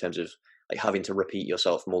customer, in terms of like having to repeat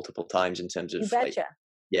yourself multiple times in terms of like,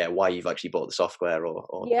 why you've actually bought the software or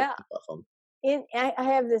the platform. I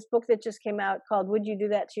have this book that just came out called "Would You Do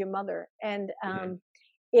That to Your Mother?" And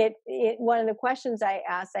it one of the questions I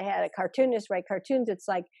asked, I had a cartoonist write cartoons. It's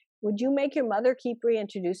like, would you make your mother keep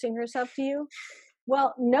reintroducing herself to you?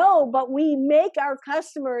 Well, no, but we make our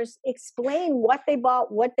customers explain what they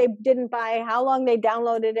bought, what they didn't buy, how long they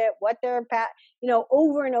downloaded it, what they're,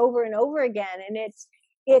 over and over and over again. And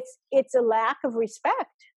it's a lack of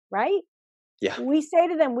respect, right? Yeah. We say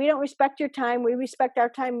to them, we don't respect your time. We respect our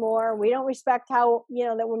time more. We don't respect how,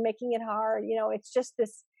 that we're making it hard. It's just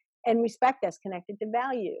this, and respect is connected to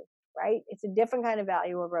value, right? It's a different kind of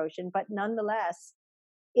value erosion, but nonetheless,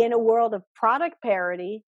 in a world of product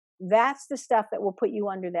parity, that's the stuff that will put you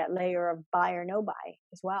under that layer of buy or no buy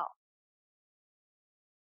as well.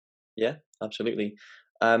 Yeah, absolutely.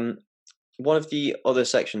 One of the other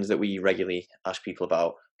sections that we regularly ask people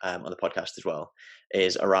about on the podcast as well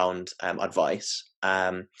is around advice.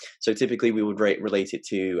 So typically we would relate it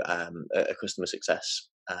to a customer success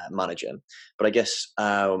manager, but I guess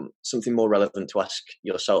something more relevant to ask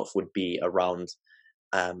yourself would be around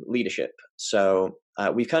leadership. So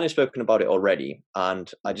we've kind of spoken about it already, and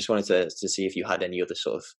I just wanted to see if you had any other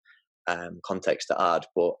sort of context to add.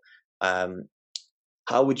 But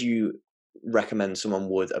how would you recommend someone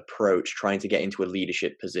would approach trying to get into a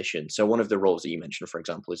leadership position? So one of the roles that you mentioned, for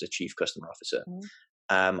example, is a chief customer officer.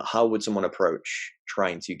 How would someone approach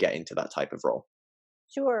trying to get into that type of role?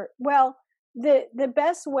 Sure. Well, the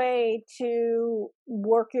best way to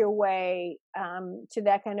work your way to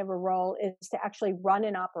that kind of a role is to actually run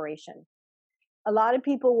an operation. A lot of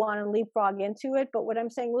people want to leapfrog into it, but what I'm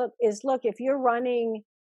saying, look, if you're running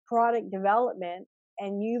product development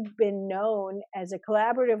and you've been known as a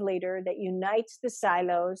collaborative leader that unites the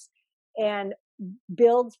silos and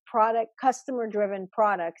builds customer-driven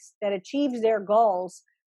products that achieves their goals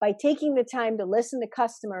by taking the time to listen to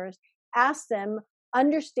customers, ask them,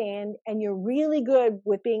 understand, and you're really good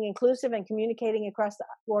with being inclusive and communicating across the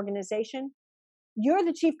organization, you're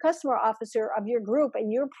the chief customer officer of your group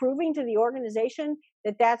and you're proving to the organization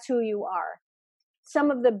that that's who you are.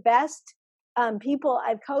 Some of the best people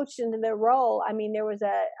I've coached into their role, I mean, there was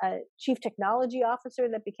a chief technology officer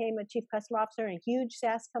that became a chief customer officer in a huge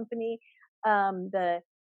SaaS company.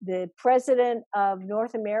 The president of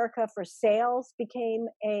North America for sales became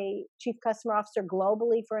a chief customer officer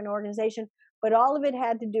globally for an organization. But all of it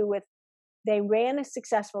had to do with they ran a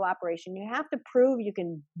successful operation. You have to prove you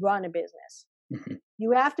can run a business. Mm-hmm.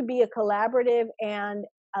 You have to be a collaborative and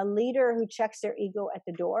a leader who checks their ego at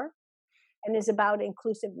the door and is about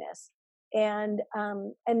inclusiveness. And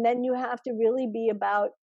then you have to really be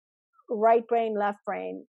about right brain, left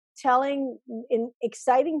brain,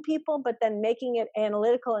 exciting people, but then making it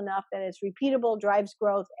analytical enough that it's repeatable, drives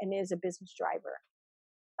growth, and is a business driver.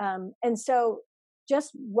 And so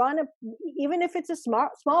just even if it's a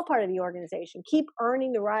small part of the organization, keep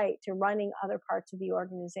earning the right to running other parts of the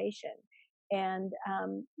organization. And,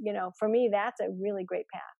 for me, that's a really great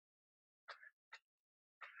path.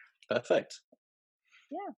 Perfect.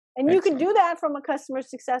 Yeah. And you can do that from a customer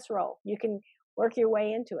success role. You can work your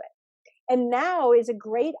way into it. And now is a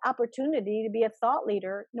great opportunity to be a thought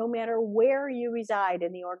leader, no matter where you reside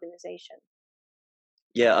in the organization.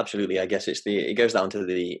 Yeah, absolutely. I guess it goes down to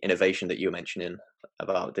the innovation that you were mentioning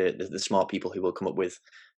about the smart people who will come up with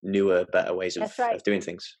newer, better ways of doing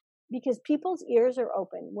things. Because people's ears are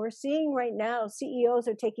open. We're seeing right now CEOs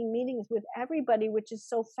are taking meetings with everybody, which is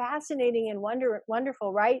so fascinating and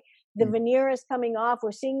wonderful, right? The veneer is coming off.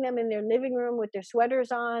 We're seeing them in their living room with their sweaters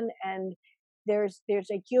on, and there's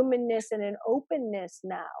a humanness and an openness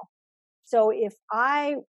now. So if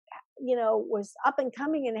I was up and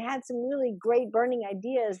coming and had some really great burning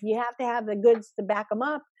ideas, you have to have the goods to back them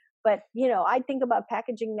up. But, I think about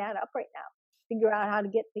packaging that up right now, figure out how to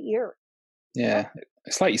get the ear. Yeah.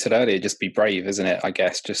 It's like you said earlier, just be brave, isn't it? I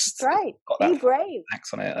guess just right. Be brave.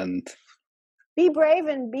 Axe on it and be brave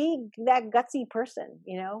and be that gutsy person,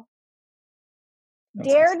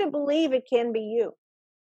 Dare to believe it can be you.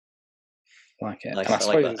 Like it. Nice. And I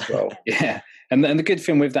suppose as well, yeah. And the good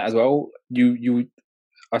thing with that as well, you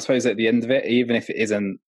I suppose at the end of it, even if it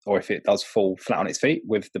isn't, or if it does fall flat on its feet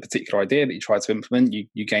with the particular idea that you try to implement,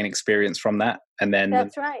 you gain experience from that, and then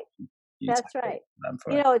that's right. That's right.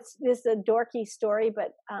 It's a dorky story,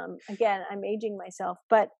 but again, I'm aging myself.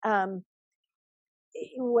 But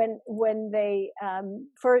when the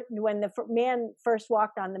man first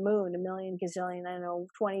walked on the moon,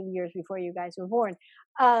 20 years before you guys were born,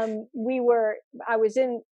 I grew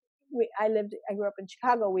up in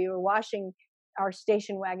Chicago. We were washing our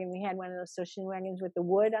station wagon. We had one of those station wagons with the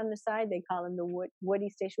wood on the side. They call them the woody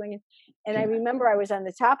station wagon. And I remember I was on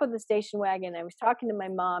the top of the station wagon. I was talking to my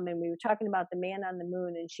mom, and we were talking about the man on the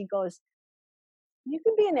moon. And she goes, "You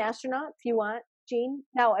can be an astronaut if you want, Jean."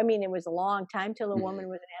 Now, I mean, it was a long time till a woman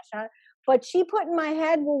was an astronaut, but she put in my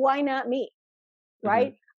head, well, why not me?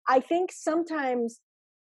 Right? Mm-hmm. I think sometimes,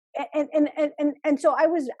 and so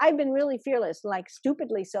I've been really fearless, like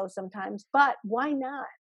stupidly so sometimes, but why not?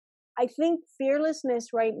 I think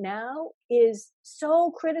fearlessness right now is so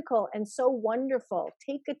critical and so wonderful.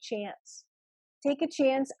 Take a chance. Take a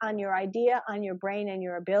chance on your idea, on your brain, and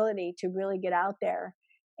your ability to really get out there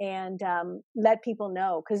and let people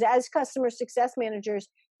know. Because as customer success managers,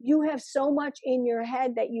 you have so much in your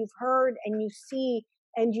head that you've heard and you see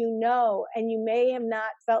and and you may have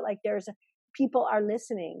not felt like people are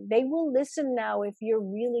listening. They will listen now if you're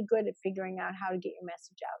really good at figuring out how to get your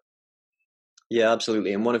message out. Yeah,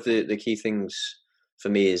 absolutely. And one of the key things for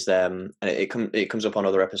me is, and it comes up on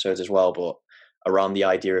other episodes as well, but around the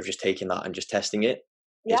idea of just taking that and just testing it.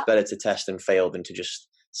 Yeah. It's better to test and fail than to just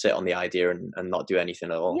sit on the idea and not do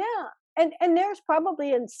anything at all. Yeah. And there's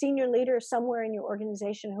probably a senior leader somewhere in your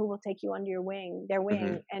organization who will take you under their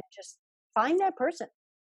wing, and just find that person.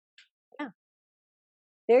 Yeah.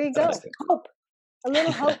 There you go. Hope. A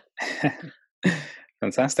little hope.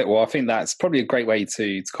 Fantastic. Well, I think that's probably a great way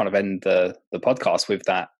to kind of end the podcast with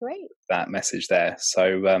that message there.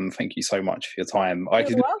 So thank you so much for your time.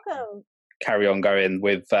 You're welcome. Carry on going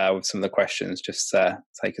with some of the questions, just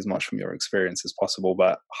take as much from your experience as possible,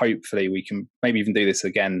 but hopefully we can maybe even do this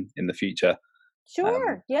again in the future.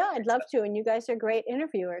 Sure. I'd love to. And you guys are great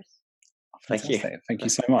interviewers. Thank you. Thank you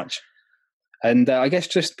so much. And I guess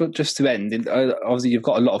just to end, obviously you've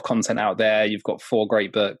got a lot of content out there. You've got 4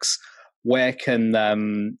 great books. Where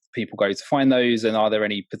can people go to find those? And are there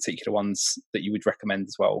any particular ones that you would recommend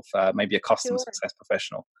as well for maybe a customer success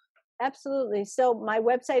professional? Absolutely. So my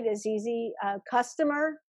website is easy.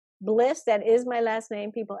 Customer Bliss. That is my last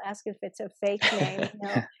name. People ask if it's a fake name.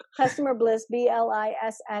 No. Customer Bliss,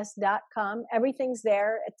 BLISS.com. Everything's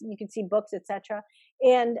there. You can see books, etc.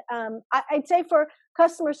 And I'd say for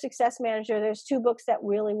customer success manager, there's 2 books that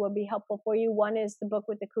really will be helpful for you. One is the book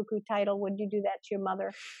with the cuckoo title, Would You Do That to Your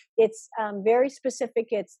Mother? It's very specific.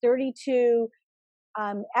 It's 32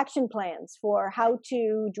 action plans for how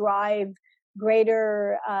to drive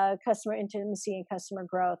greater customer intimacy and customer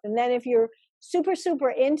growth. And then if you're super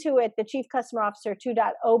into it, the Chief Customer Officer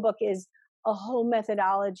 2.0 book is a whole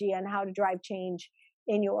methodology on how to drive change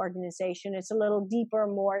in your organization. It's a little deeper,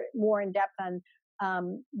 more in depth on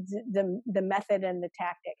the method and the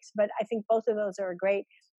tactics. But I think both of those are a great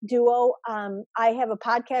duo. I have a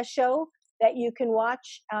podcast show that you can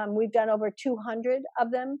watch. We've done over 200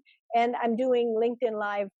 of them. And I'm doing LinkedIn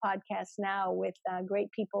Live podcasts now with great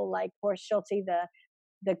people like Horst Schulze,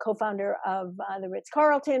 the co-founder of the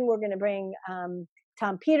Ritz-Carlton. We're going to bring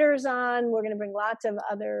Tom Peters on. We're going to bring lots of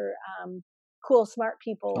other cool, smart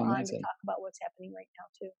people on to talk about what's happening right now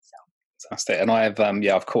too. So fantastic. And I have,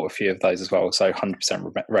 I've caught a few of those as well. So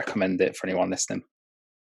 100% recommend it for anyone listening.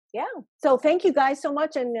 Yeah. So thank you guys so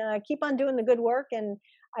much, and keep on doing the good work. And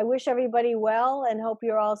I wish everybody well and hope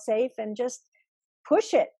you're all safe, and just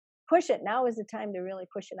push it. Now is the time to really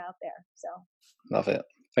push it out there. So love it.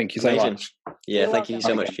 Thank you so much. Yeah, thank you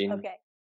so much, Gene. Okay.